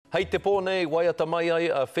Hei te pōnei waiata mai ai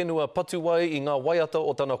a Whenua Patuwai I ngā waiata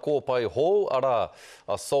o tana kōpai hō, ara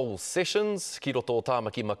a Soul Sessions, ki roto o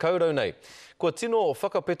tāmaki makaurau nei. Kua tino o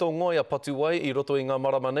whakapeto ngoi a Patuwai I roto I ngā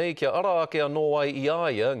marama nei, kia ara ake anō ai I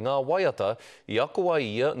aia ngā waiata I ako ai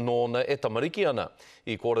ia nōna e tamariki ana.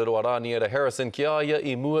 I kōrero a Rāniera Harrison ki aia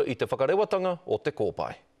I mua I te whakarewatanga o te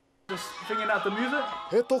kōpai. Just singing out the music.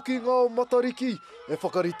 He toki ngā matariki, e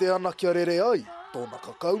whakarite ana kia rere ai, tōna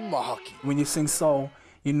kakau mahaki. When you sing soul,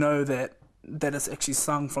 you know that it's actually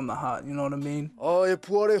sung from the heart, you know what I mean? E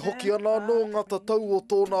puare hoki ana no ngā tatau o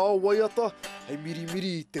tōna ao waiata, hei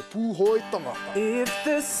mirimiri I te pūhoi tangata. If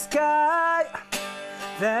the sky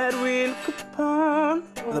that we look upon...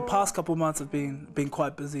 The past couple of months have been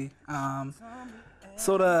quite busy.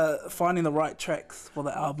 Sort of finding the right tracks for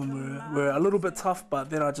the album were a little bit tough,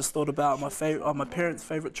 but then I just thought about my parents'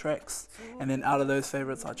 favourite tracks, and then out of those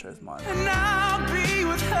favourites I chose mine. And I'll be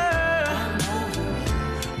with her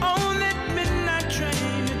on that midnight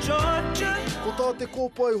train to Georgia. Ko tā te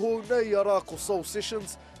kōpai hou nei ara ko Soul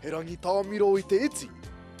Sessions, he rangi tāmiro I te iti,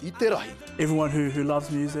 I te rahi. Everyone who loves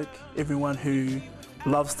music, everyone who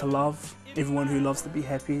loves to love, everyone who loves to be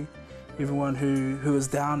happy, everyone who is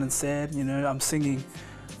down and sad, you know, I'm singing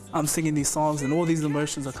these songs and all these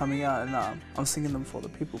emotions are coming out and I'm singing them for the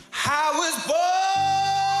people. I was born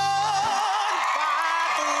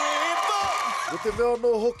by the river. O te mea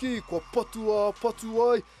no hoki, kua Whenua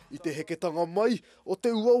Patuwai I te heketanga mai o te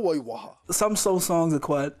uawaiwaha. Some soul songs are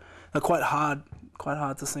quite hard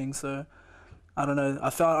to sing, so I don't know. I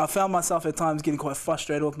found myself at times getting quite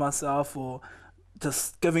frustrated with myself or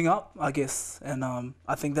just giving up, I guess, and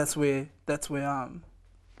I think that's where I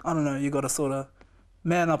don't know, you got to sort of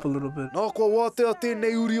man up a little bit. Nā kua wātea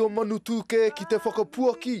tēnei uri o manu tūke ki te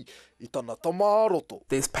whakapuaki I tana tamaroto.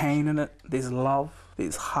 There's pain in it, there's love,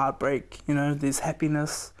 there's heartbreak, you know, there's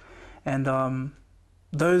happiness, and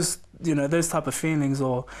those type of feelings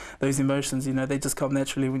or those emotions, you know, they just come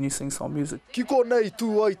naturally when you sing soul music. Kiko nei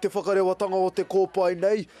tū ai te whakarewatanga o te kōpai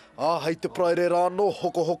nei, hei te praere rāno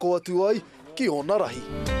hoko atu ai, ki ona rahi.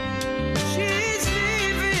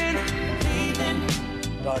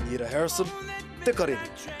 Rāniera Harrison, te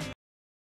Karere.